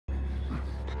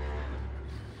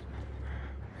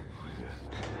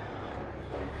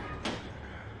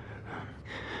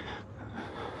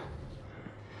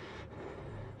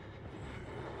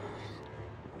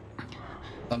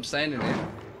I'm staying in here.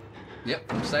 Yep,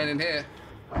 I'm staying in here.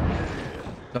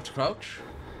 Have to crouch.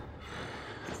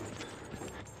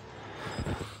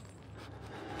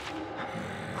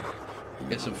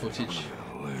 Get some footage.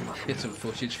 Get some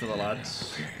footage for the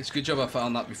lads. It's a good job I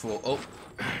found that before. Oh.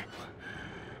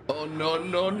 Oh no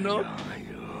no no.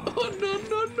 Oh no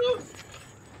no no.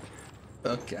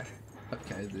 Okay.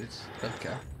 Okay, this.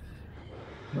 Okay.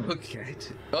 Okay.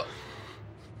 Oh.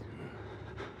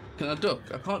 Can I duck?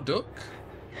 I can't duck.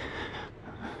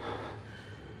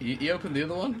 You opened the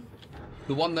other one?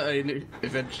 The one that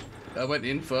I went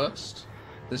in first.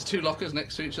 There's two lockers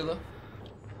next to each other.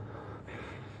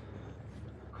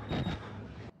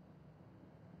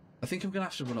 I think I'm gonna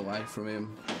have to run away from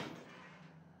him.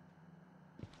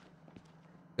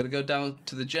 Gotta go down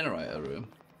to the generator room.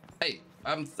 Hey,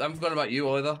 I haven't forgotten about you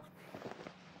either.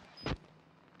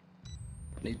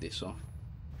 Need this one.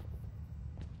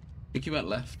 I think he went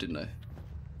left, didn't he?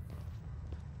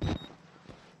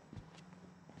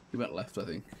 He went left, I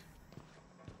think.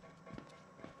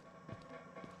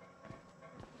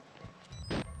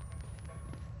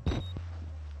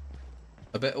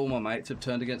 I bet all my mates have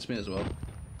turned against me as well.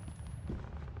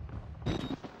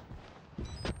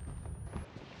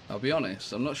 I'll be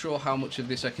honest, I'm not sure how much of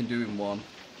this I can do in one.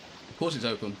 Of course it's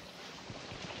open.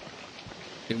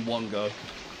 In one go.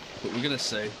 But we're gonna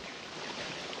see.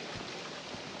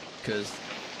 Because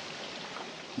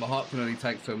my heart can only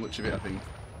take so much of it, I think.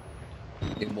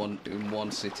 In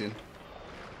one sitting.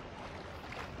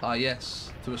 Ah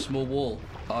yes, through a small wall.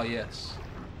 Ah yes.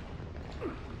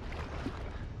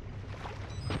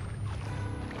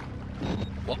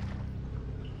 What?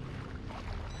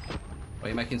 Why are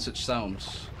you making such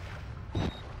sounds?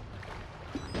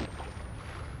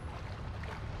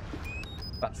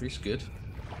 Battery's good.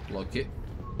 Like it.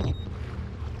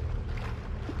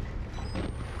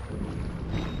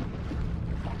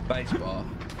 Base bar.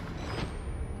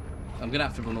 I'm gonna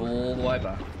have to run all the way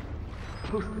back.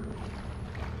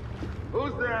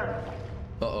 Who's there?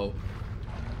 Uh-oh.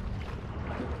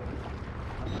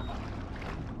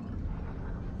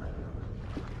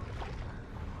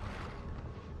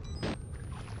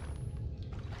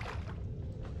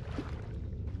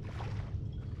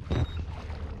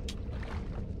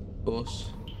 Bus.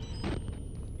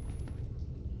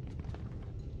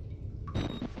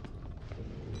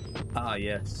 Ah,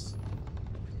 yes.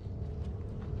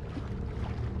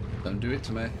 Don't do it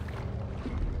to me.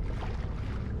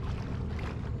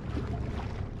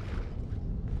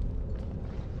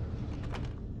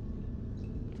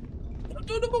 Don't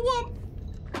do number one.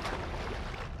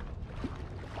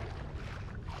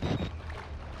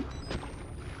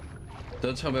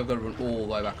 Don't tell me I've got to run all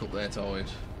the way back up there to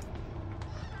hide.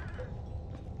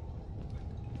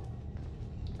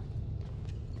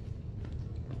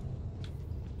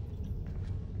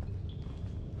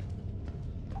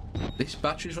 This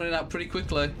battery's running out pretty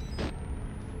quickly.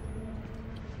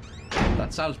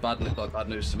 That sounds bad, like bad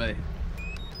news to me.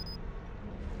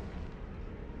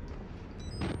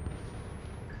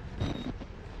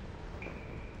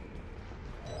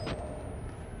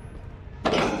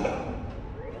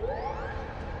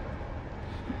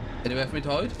 Anywhere for me to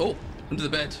hide? Oh, under the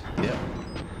bed. Yeah.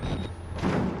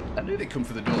 I knew they'd come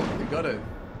for the door. They got to.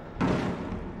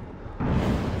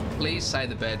 Please say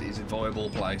the bed is a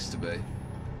viable place to be.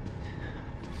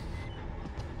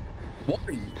 What?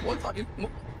 What are you?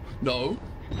 No.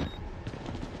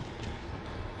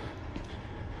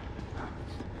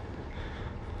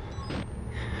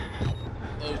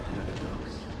 Oh.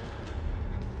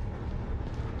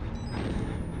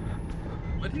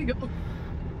 Where did he go?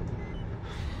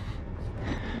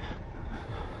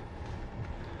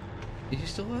 Is he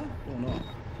still there or not?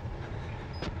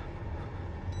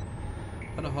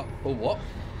 Kind of hard. Oh, what?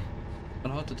 Kind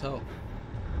of hard to tell.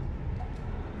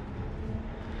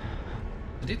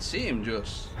 I did see him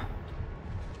just.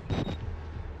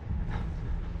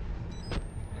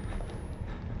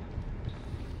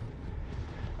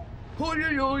 Oi,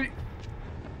 oi, oi.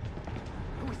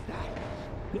 Who's that?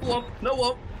 No one, no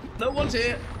one, no one's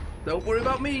here. Don't worry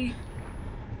about me.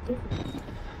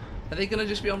 Are they gonna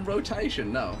just be on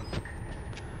rotation now?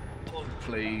 Oh,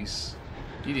 please.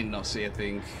 You did not see a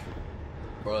thing.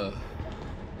 Bruh.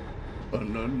 Oh,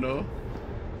 no, no.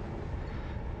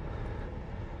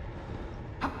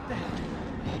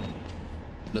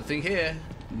 Nothing here.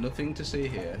 Nothing to see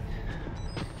here.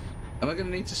 Am I going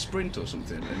to need to sprint or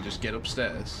something and just get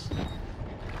upstairs?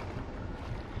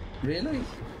 Really?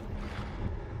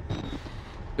 I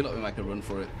feel like we make a run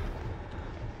for it.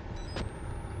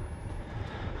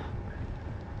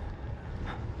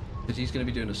 Because he's going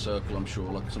to be doing a circle, I'm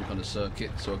sure, like some kind of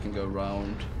circuit, so I can go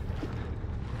round.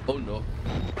 Oh no.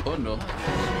 Oh no.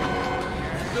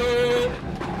 No!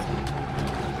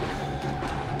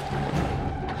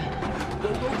 Go,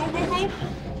 go, go, go, go!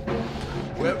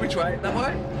 Where, which way? That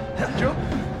way? Jump!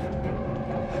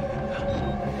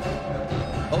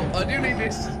 Oh, I do need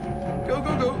this. Go,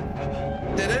 go, go.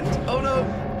 Dead end. Oh no.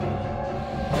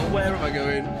 Oh, where am I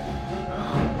going?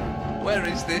 Where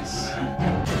is this?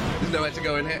 There's nowhere to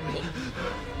go in here.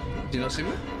 Do you not see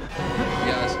me?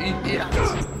 Yes, he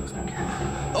has.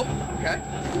 Oh, okay.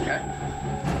 Okay.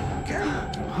 Okay.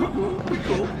 We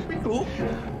cool. We cool.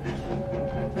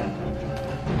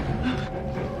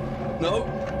 No.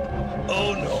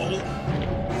 Oh no.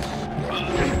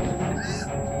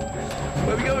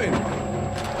 Where are we going?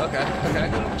 Okay, okay, I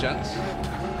got another chance.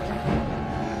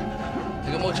 I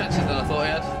got more chances than I thought I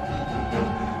had.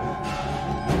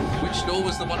 Which door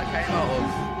was the one I came out of?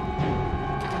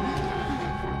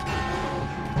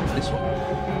 This one?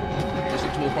 This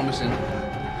looks more promising.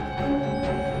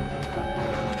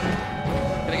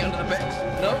 Can I get under the bed?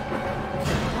 No?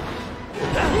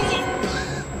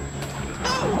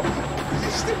 Oh!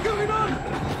 It's still going on!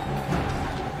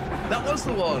 That was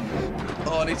the one!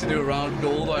 Oh, I need to do a round,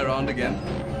 go all the way around again.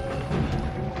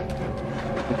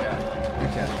 Okay.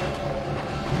 Okay.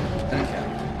 Okay.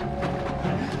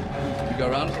 You go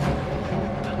around.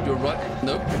 Do a right.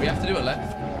 No, we have to do a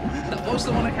left. That was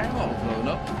the one I came off. No,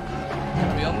 no.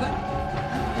 Beyond there?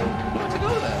 Where to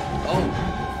go there? Oh,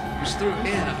 it's through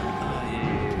here. Oh, yeah.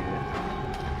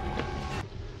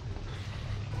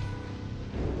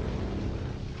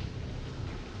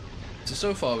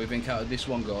 So far we've encountered this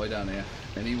one guy down here,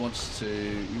 and he wants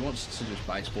to just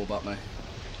baseball bat me.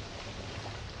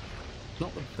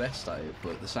 Not the best at it,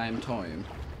 but at the same time,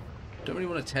 don't really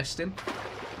want to test him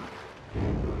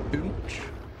too much.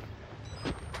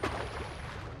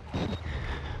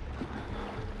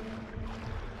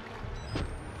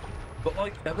 But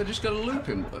like, have I just got to loop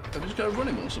him? Have I just got to run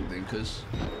him or something? Because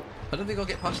I don't think I'll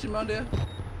get past him around here.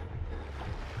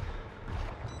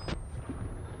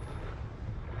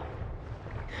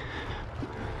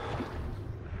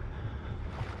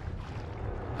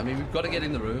 I mean, we've got to get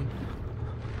in the room.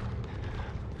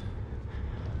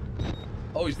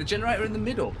 Oh, is the generator in the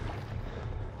middle?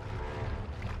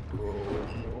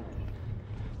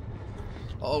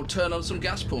 Oh, turn on some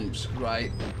gas pumps.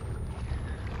 Right.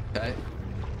 Okay.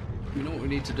 You know what we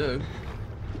need to do.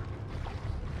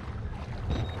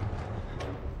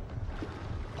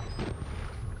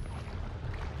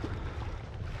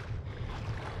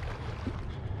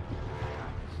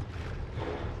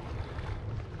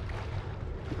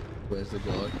 Where's the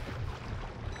guy?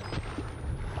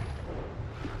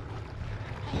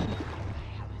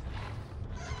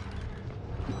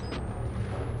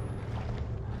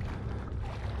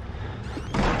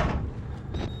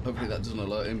 Hopefully that doesn't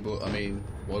alert him, but I mean,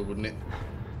 why wouldn't it?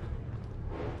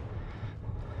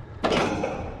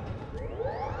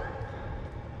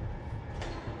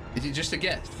 Is it just a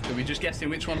guess? Are we just guessing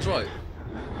which one's right?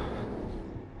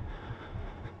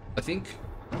 I think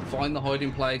find the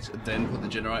hiding place, then put the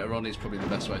generator on is probably the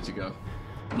best way to go.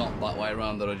 Not that way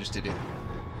around that I just did it.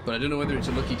 But I don't know whether it's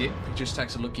a lucky dip. It just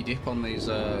takes a lucky dip on these,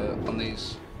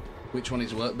 which one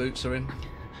his work boots are in.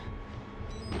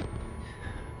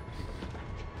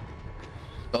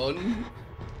 Done.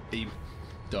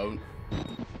 Don't.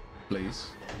 Please.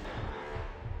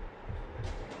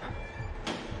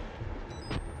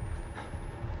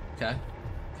 Okay.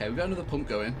 Okay, we've got another pump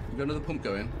going. We've got another pump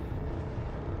going.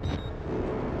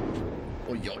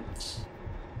 Oh, yikes.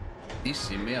 He's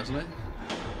seen me, hasn't he?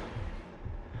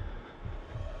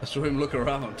 I saw him look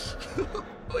around.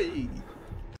 Oi.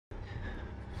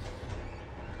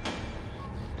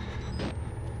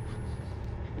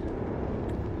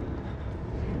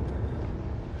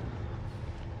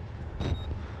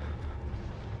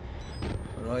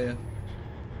 Where are you?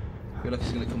 I feel like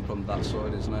he's going to come from that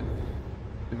side, isn't he?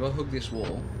 If I hug this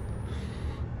wall...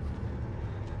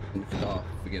 Oh,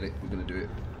 forget it. We're going to do it.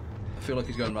 I feel like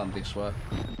he's going around this way.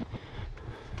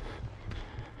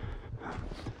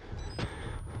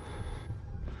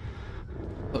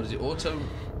 Oh, does it auto?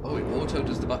 Oh, it auto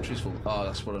does the batteries full. Oh,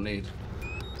 that's what I need.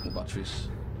 More batteries.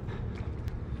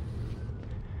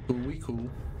 Cool, we cool.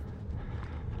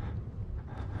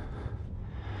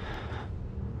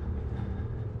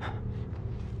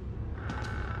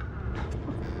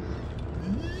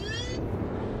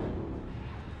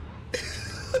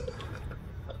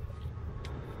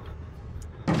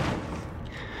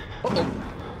 Uh-oh.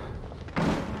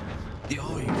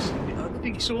 Oh, I don't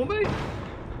think he saw me.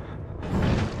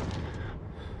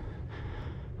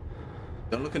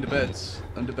 Don't look under beds.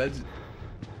 Under beds.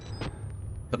 I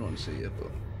don't want to see you,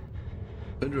 but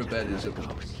under a bed is a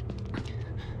box.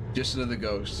 Just another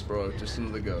ghost, bro. Just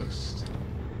another ghost.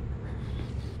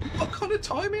 What kind of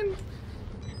timing?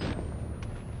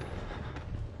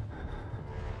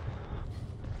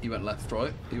 He went left,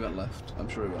 right? He went left. I'm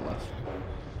sure he went left.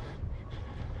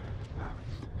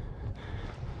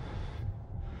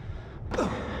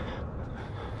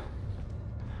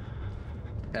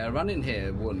 I ran in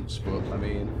here once, but I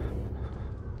mean,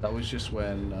 that was just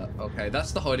when. Okay,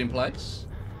 that's the hiding place.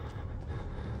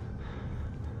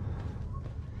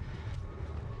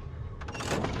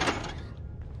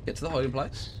 Get to the hiding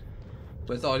place.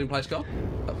 Where's the hiding place gone?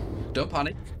 Oh, don't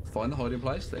panic. Find the hiding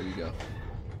place. There we go.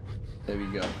 There we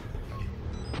go.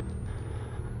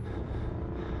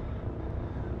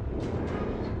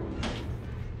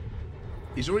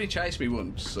 He's already chased me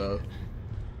once, so.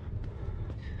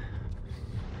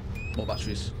 More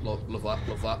batteries. Love that,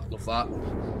 love that, love that.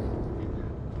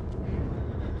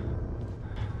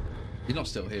 He's not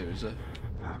still here, is he?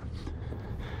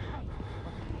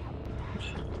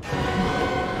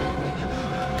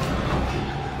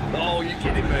 Oh, you're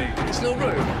kidding me. It's still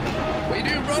rude. What are you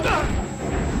doing, brother?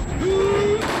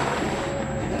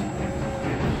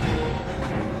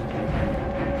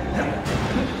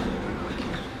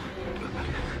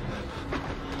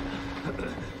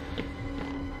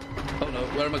 Oh no,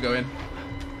 where am I going?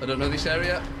 I don't know this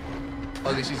area.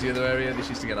 Oh, this is the other area. This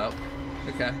is to get out.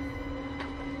 Okay.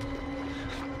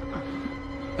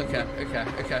 Okay, okay,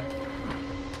 okay.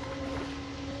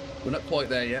 We're not quite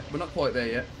there yet. We're not quite there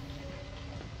yet.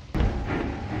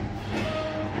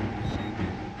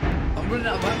 I'm running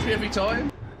out of battery every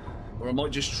time. Or I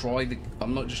might just try the. I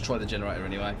might just try the generator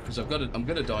anyway, because I've got to. I'm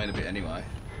gonna die in a bit anyway.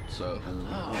 So.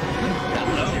 Hello.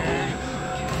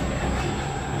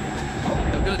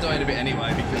 I'm gonna die in a bit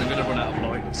anyway because I'm gonna run out of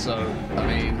light. So I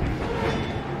mean.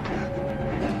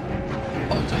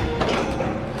 Oh,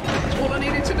 that's all I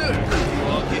needed to do.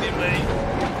 Oh, kidding me.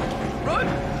 Run.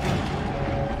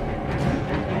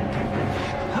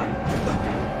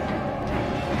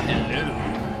 Hello.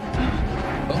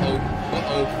 Uh-oh.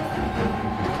 Uh-oh.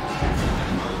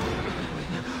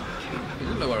 You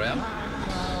don't know where I am.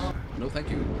 No, thank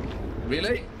you.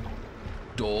 Really?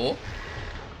 Door?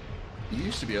 It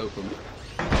used to be open.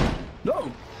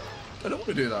 No! I don't want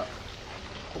to do that.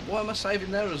 But why am I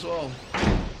saving there as well?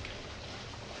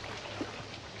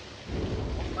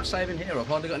 Why am I saving here? I've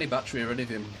hardly got any battery or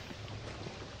anything.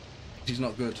 He's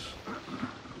not good.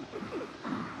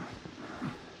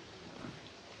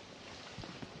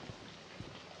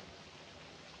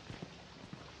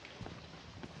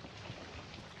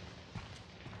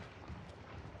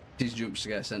 These jumps to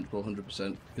get central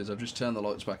 100% because I've just turned the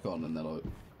lights back on and they're like,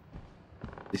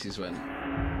 this is when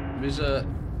there is a.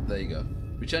 There you go.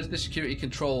 Return to the security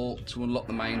control to unlock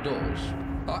the main doors.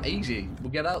 Ah, easy.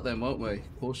 We'll get out then, won't we?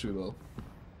 Of course we will.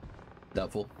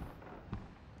 Doubtful.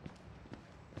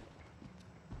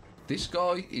 This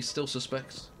guy is still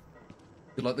suspect.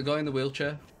 Like the guy in the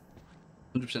wheelchair.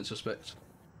 100% suspect.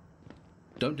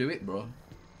 Don't do it, bro.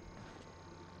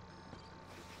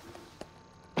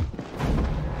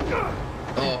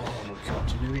 Oh my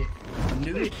god, I knew it. I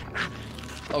knew it.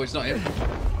 Oh, it's not him.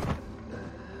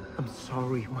 I'm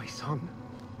sorry, my son.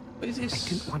 What is this? I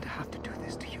didn't want to have to do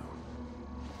this to you.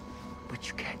 But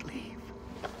you can't leave.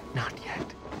 Not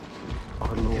yet.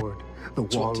 Our Lord, the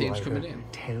Wall Rider,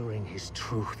 tearing his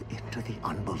truth into the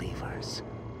unbelievers.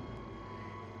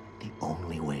 The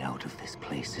only way out of this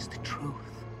place is the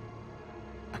truth.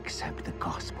 Accept the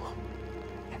gospel,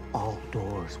 and all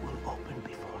doors will open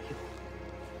before you.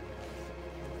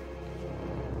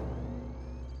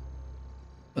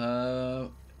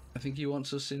 I think he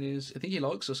wants us in his. I think he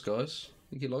likes us, guys. I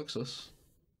think he likes us.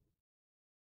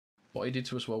 What he did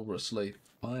to us while we're asleep,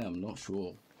 I am not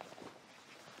sure.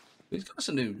 He's got us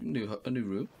a new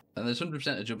room, and there's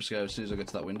 100% a jump scare as soon as I get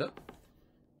to that window.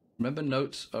 Remember,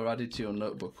 notes are added to your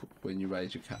notebook when you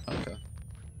raise your cat. Okay.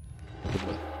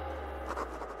 Good.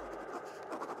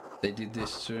 They did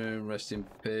this to him. Rest in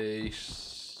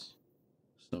peace.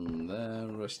 Some there.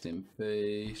 Rest in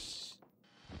peace.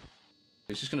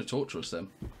 He's just going to torture us then.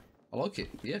 I like it.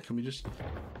 Yeah, can we just...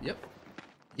 Yep.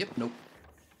 Yep, nope.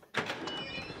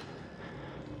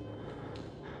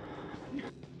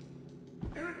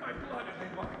 They're in my blood and they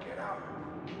want to get out.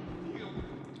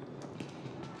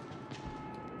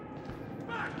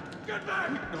 Back! Get back!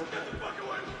 No. Get the fuck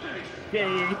away from me!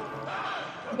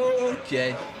 Okay.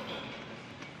 Okay.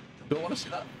 Don't want to see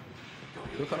that.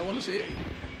 Don't kind of want to see it.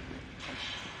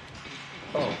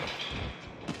 Oh.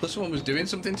 This one was doing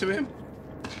something to him?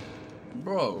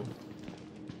 Bro.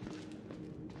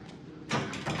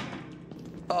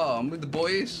 Oh, I'm with the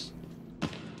boys.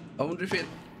 I wonder if it...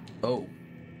 Oh.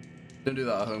 Don't do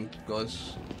that at home,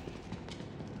 guys.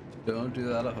 Don't do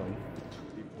that at home.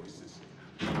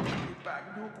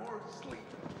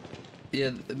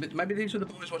 Yeah, maybe these were the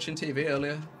boys watching TV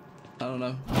earlier. I don't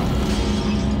know.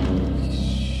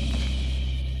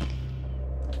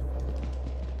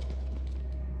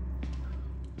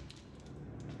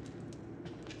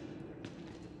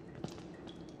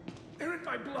 They're in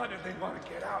my blood and they want to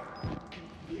get out. I can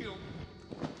feel.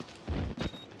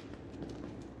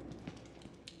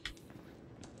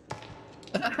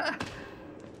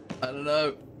 I don't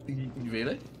know.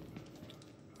 Really?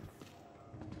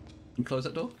 And close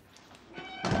that door?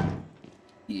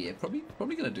 Yeah,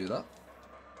 probably gonna do that.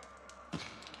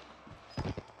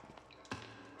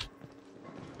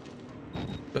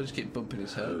 I'll just keep bumping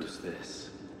his head. Who's this?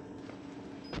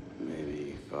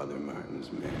 Maybe Father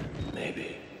Martin's man.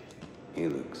 Maybe. He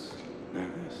looks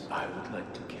nervous. I would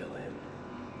like to kill him.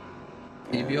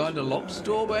 Are you behind a locked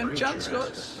door by any chance,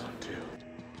 guys?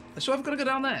 So I've got to go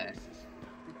down there?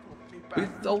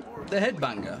 With the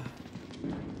headbanger?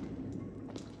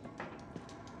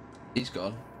 He's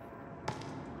gone.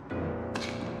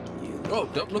 Oh,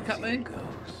 don't look at me.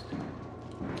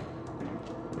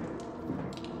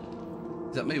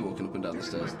 Is that me walking up and down the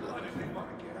stairs?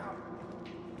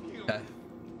 Okay.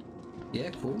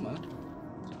 Yeah, cool, man.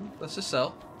 That's a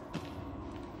cell.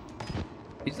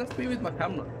 He's left me with my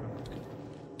camera,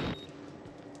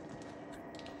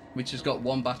 which has got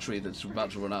one battery that's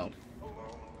about to run out.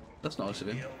 That's nice of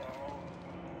him.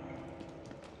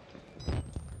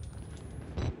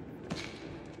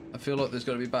 I feel like there's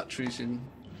got to be batteries in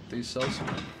these cells.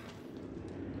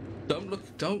 Don't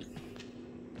look, don't.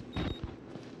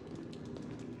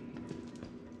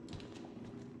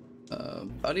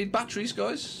 I need batteries,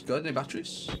 guys. Got any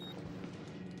batteries?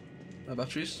 No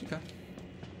batteries, okay.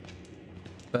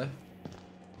 Fair.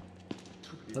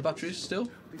 No batteries still?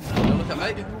 Don't look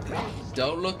at me.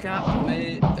 Don't look at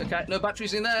me. Okay, no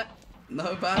batteries in there.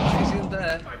 No batteries in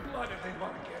there.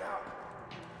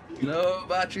 No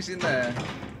batteries in there.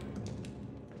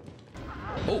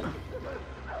 Oh.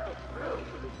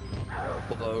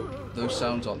 Although, those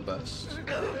sounds aren't the best.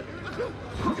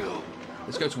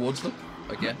 Let's go towards them,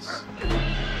 I guess.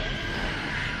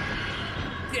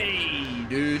 Yay,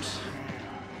 dude.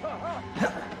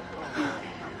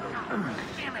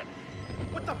 Damn it!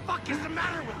 What the fuck is the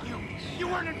matter with you? You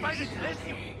weren't invited to this,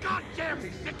 you goddamn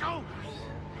sicko!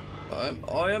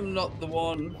 I am not the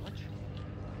one.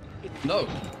 No,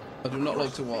 I do not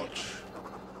like to watch.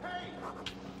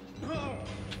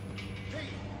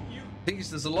 Thing is,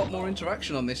 there's a lot more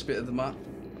interaction on this bit of the map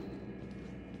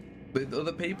with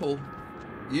other people.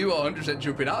 You are 100%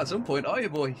 jumping out at some point, are you,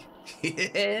 boy?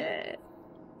 Yeah.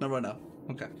 Not right now.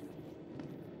 Okay.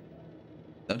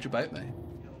 Don't jump out, mate.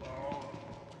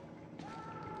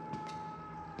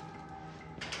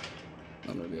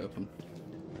 I'm gonna be open.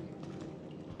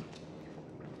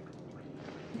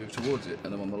 Move towards it,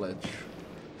 and I'm on the ledge.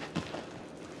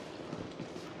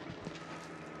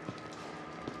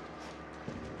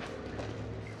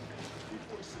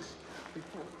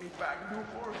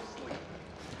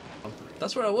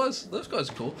 That's where I was. Those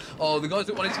guys are cool. Oh, the guys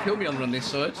that wanted to kill me on this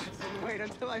side. Wait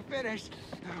until I finish.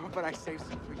 Oh, but I saved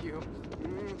some for you.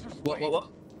 What?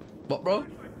 What, bro?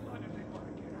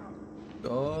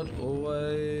 God,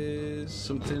 always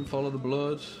something. Follow the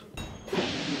blood.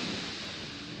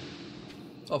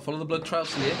 Oh, follow the blood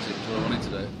trails to the exit is what I wanted to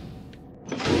do.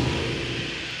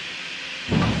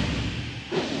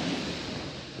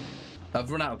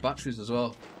 I've run out of batteries as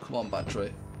well. Come on,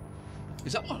 battery.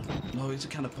 Is that one? No, it's a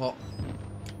can of pop.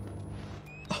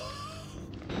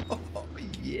 Oh,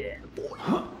 yeah, boy.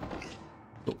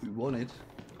 What we wanted.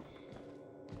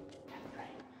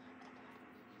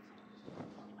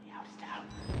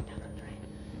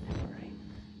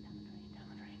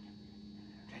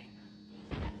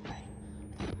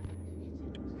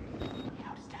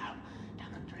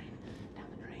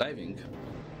 Diving.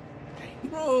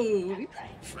 Bro,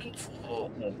 front for.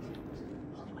 Only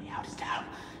way out is down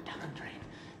the drain,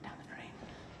 down the drain,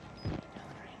 down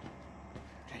the drain,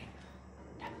 drain,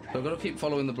 down the drain. So I've got to keep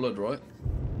following the blood, right?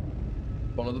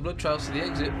 Follow the blood trails to the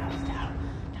exit.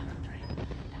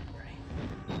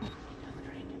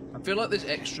 I feel like there's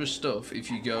extra stuff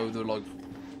if you go the like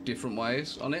different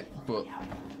ways on it, but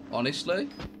honestly,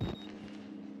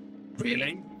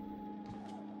 really?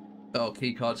 Oh,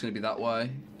 key card's gonna be that way.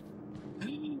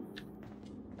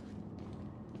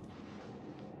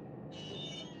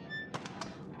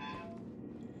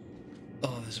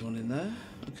 Oh, there's one in there.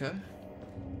 Okay.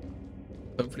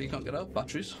 Hopefully you can't get out.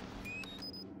 Batteries.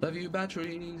 Love you,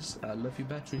 batteries. I love you,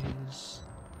 batteries.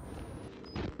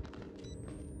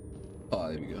 Oh,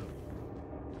 there we go.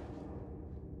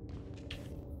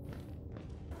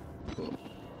 Cool.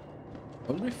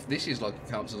 I wonder if this is like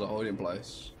counts as a hiding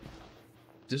place.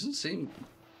 Does not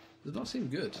seem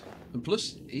good. And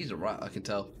plus, he's a rat, I can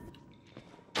tell.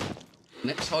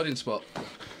 Next hiding spot.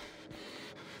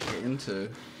 Get into.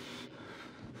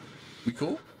 We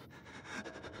cool?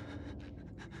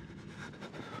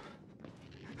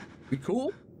 We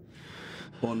cool?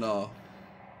 Or no?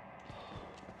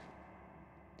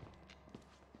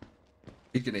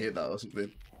 He's gonna hit that or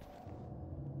something.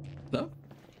 No?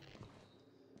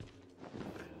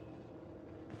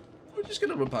 We're just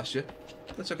gonna run past you.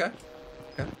 That's okay.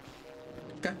 Okay.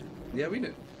 Okay. Yeah, we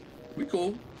knew. We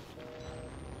cool.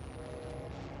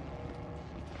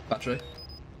 Battery.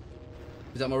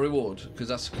 Is that my reward? Because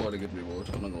that's quite a good reward,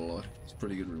 I'm not gonna lie. It's a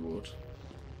pretty good reward.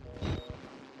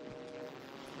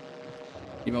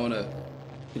 You might wanna...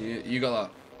 You got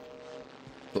that?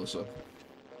 Thought so.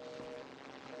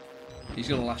 He's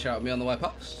gonna lash out at me on the way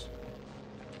past.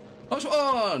 Nice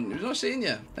one! It was nice seeing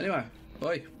you. Anyway,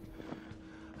 bye.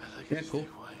 Yeah, cool.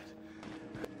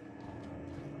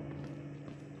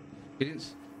 He didn't...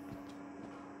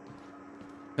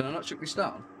 Can I not chuck this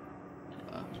down?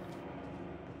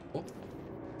 Oh.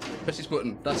 Press this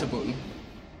button. That's a button.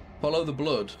 Follow the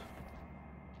blood.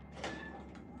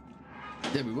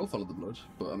 Yeah, we will follow the blood,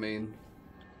 but I mean...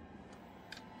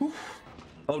 Whew.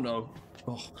 Oh no.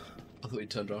 Oh, I thought he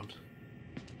turned around.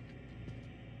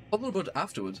 Follow the blood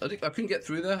afterwards. I couldn't get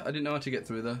through there. I didn't know how to get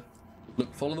through there.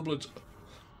 Look, follow the blood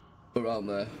around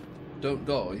there. Don't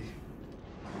die.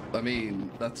 I mean,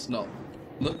 that's not...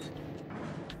 Look.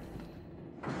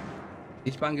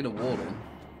 He's banging a wall on.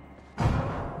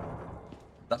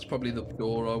 That's probably the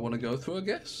door I want to go through, I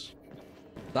guess.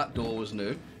 That door was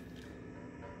new.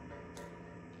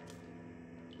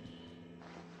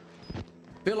 I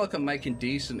feel like I'm making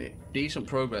decent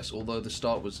progress, although the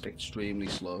start was extremely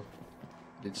slow.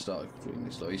 It did start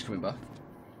extremely slow. He's coming back.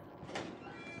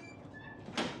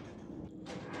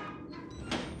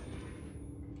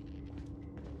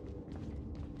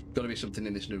 Got to be something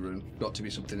in this new room. Got to be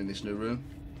something in this new room.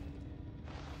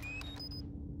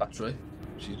 Battery,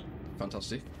 which is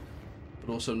fantastic,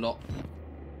 but also not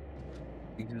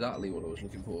exactly what I was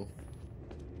looking for.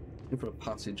 Looking for a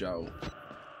passage out.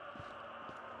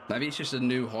 Maybe it's just a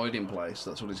new hiding place.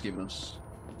 That's what it's given us.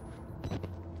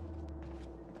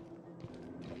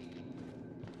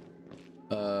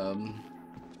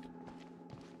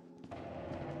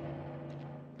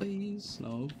 Please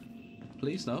no.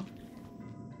 Please no.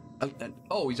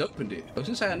 Oh, he's opened it. I was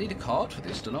gonna say I need a card for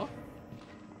this, don't I?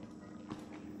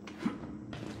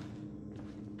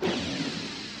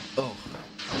 Oh.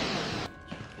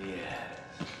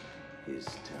 Yes. His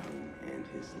tongue and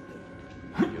his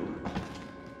liver. Yours.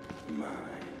 Mine.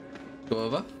 Go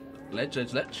over. Ledge.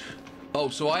 Oh,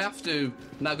 so I have to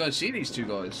now go and see these two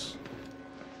guys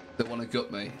that want to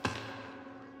gut me.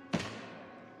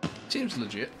 Seems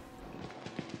legit.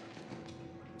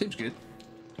 Seems good.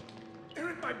 They're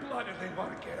in my blood and they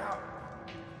want to get out.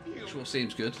 Sure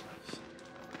seems good.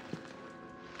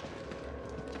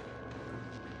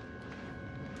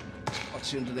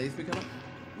 What's underneath me, gonna?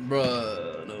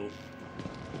 Bruh, no.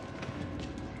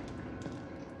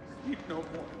 Sleep no more.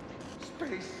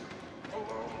 Space. Alone.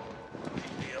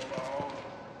 Leave me alone.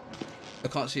 I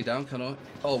can't see down, can I?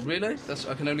 Oh, really?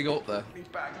 I can only go up there. Be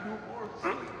back no more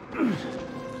sleep.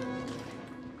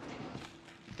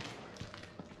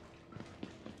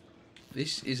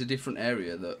 This is a different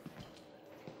area that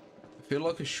I feel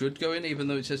like I should go in, even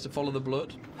though it says to follow the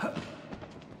blood.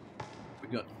 We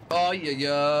got... Oh,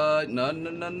 yeah.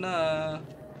 No.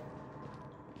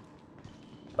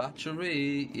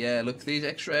 Battery. Yeah, look, these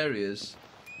extra areas.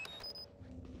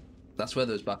 That's where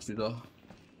those batteries are.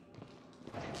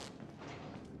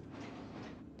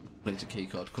 Needs a key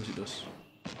card, of course it does.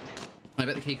 I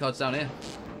bet the key card's down here.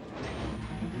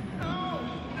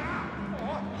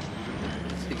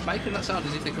 It's making that sound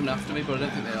as if they're coming after me, but I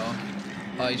don't think they are.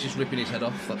 Oh, he's just ripping his head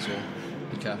off, that's all.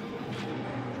 Okay.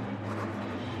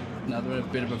 Now they're in a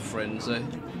bit of a frenzy.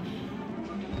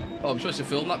 Oh, I'm supposed to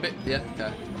film that bit? Yeah,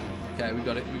 okay. Okay, we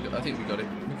got it. I think we got it.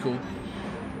 We're cool.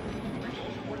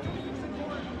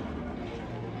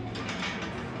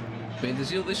 I mean,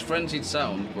 there's all this frenzied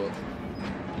sound, but...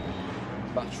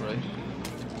 Battery.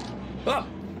 Ah!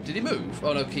 Did he move?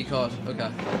 Oh no, key card.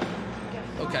 Okay.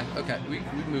 Okay. We're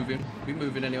moving. We're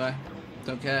moving anyway.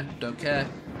 Don't care.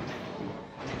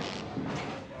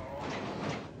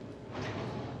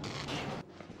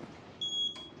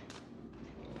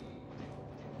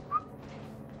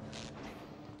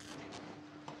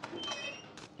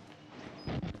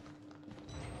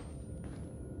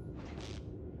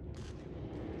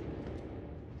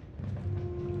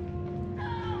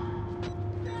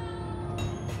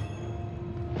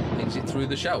 through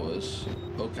the showers?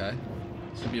 Okay.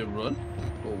 It's gonna be a run?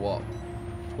 Or what?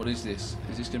 What is this?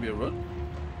 Is this gonna be a run?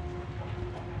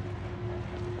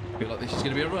 I feel like this is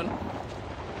gonna be a run.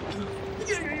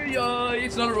 Yeah,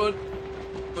 it's not a run.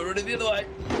 We're running the other way.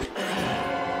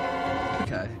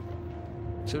 Okay.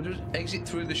 So just exit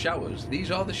through the showers.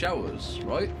 These are the showers,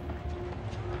 right?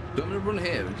 So I'm gonna run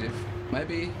here as if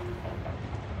maybe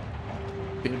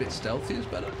being a bit stealthy is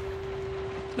better.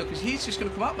 No, because he's just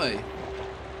gonna come at me.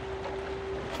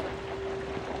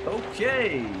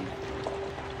 Okay.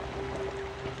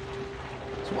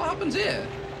 So what happens here?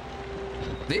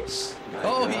 This?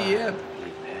 Oh, yeah.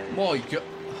 My God.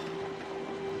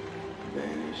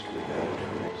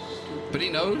 But he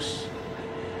knows.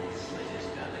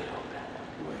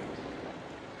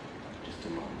 Just a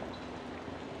moment.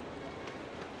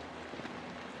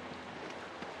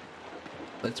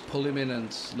 Let's pull him in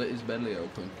and slit his belly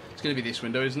open. It's going to be this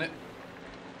window, isn't it?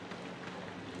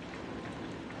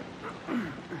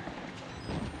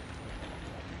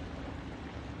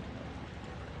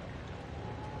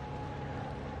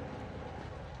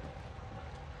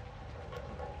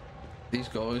 These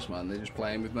guys, man, they're just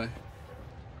playing with me.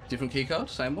 Different keycard,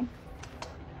 same one.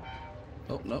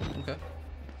 Oh, no, okay.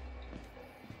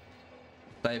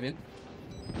 Save in.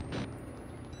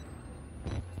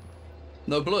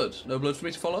 No blood? No blood for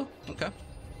me to follow? Okay.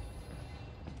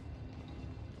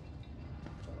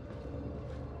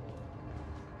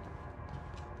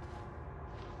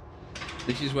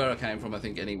 This is where I came from, I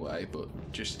think, anyway, but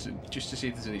just to see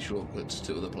if there's any shortcuts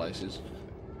to other places.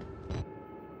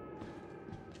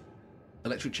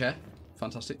 Electric chair,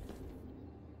 fantastic.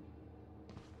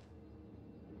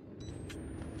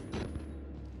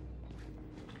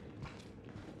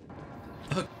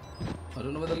 I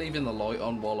don't know whether leaving the light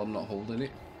on while I'm not holding it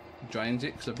drains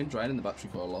it, because I've been draining the battery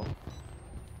quite a lot.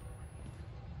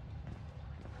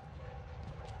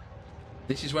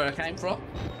 This is where I came from.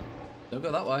 Don't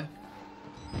go that way.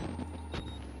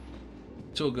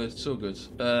 It's all good, it's all good.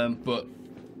 But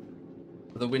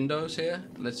the windows here,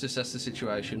 let's assess the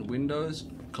situation. Windows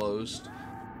closed.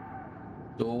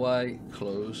 Doorway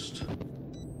closed.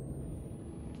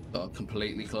 Oh,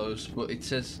 completely closed. But it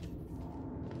says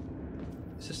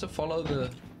to follow the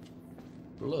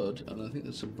blood, and I think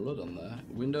there's some blood on there.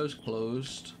 Windows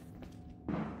closed.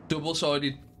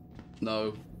 Double-sided.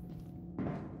 No.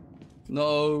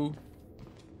 No.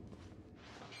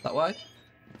 That way?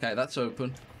 Okay, that's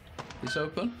open. This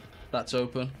open? That's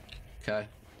open. Okay.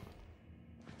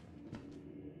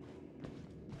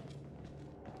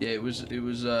 Yeah, it was, yeah,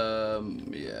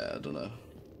 I don't know.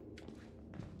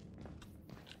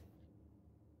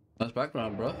 Nice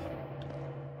background, bro.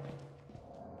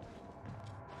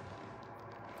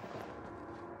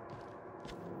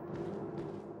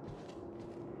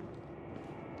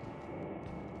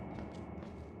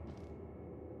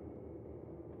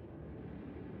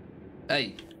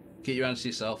 Hey, keep your hands to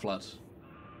yourself, lads.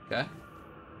 Okay?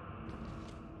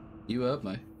 You heard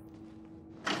me.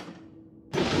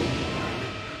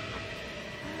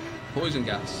 Poison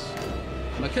gas.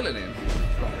 Am I killing him?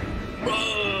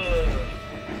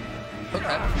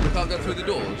 Okay, we can't go through the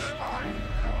doors.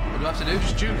 What do I have to do?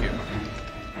 Just juke him.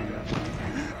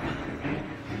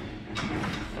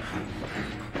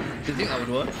 Did you think that would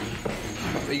work?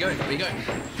 Where are you going? Where are you going?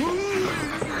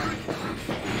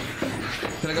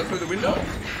 Can I go through the window?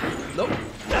 Nope.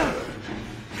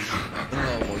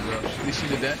 Oh my gosh, this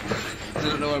is a death. I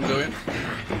don't know where I'm going.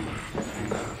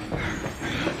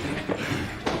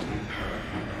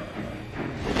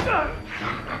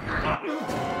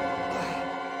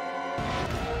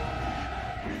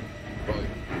 Right.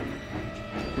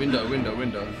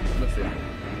 Window. Nothing.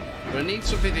 But I need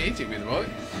something to hit it with, right?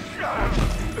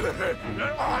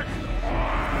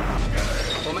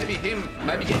 Or maybe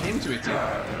get him to hit it.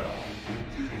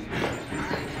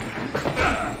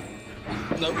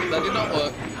 No, that did not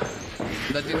work.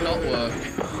 That did not work.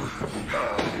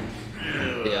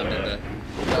 Yeah, I'm dead there.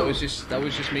 That was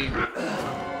just me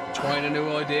trying a new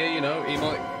idea, you know. He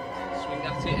might swing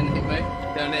at it and hit me,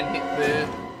 and then hit the,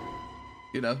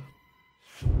 you know,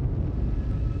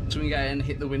 swing at it and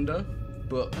hit the window,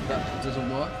 but that doesn't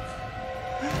work.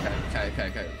 Okay.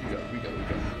 We go.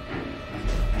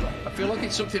 I feel like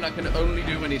it's something I can only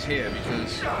do when he's here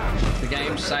because the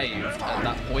game's saved at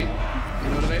that point. You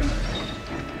know what I mean?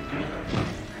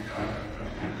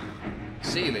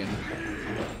 Ceiling.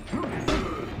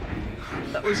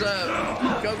 That was go.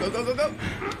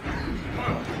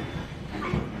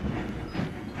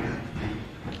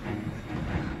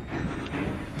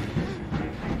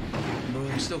 No,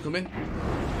 he's still coming.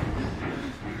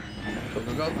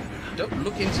 Go. Don't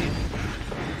look into it.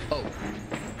 Oh.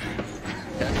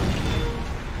 Okay.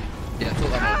 Yeah,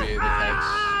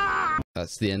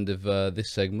 that's the end of this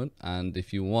segment. And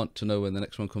if you want to know when the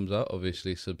next one comes out,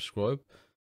 obviously subscribe.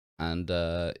 And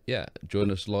yeah,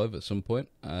 join us live at some point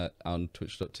on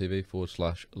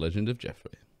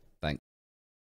twitch.tv/LegendOfGeoffry.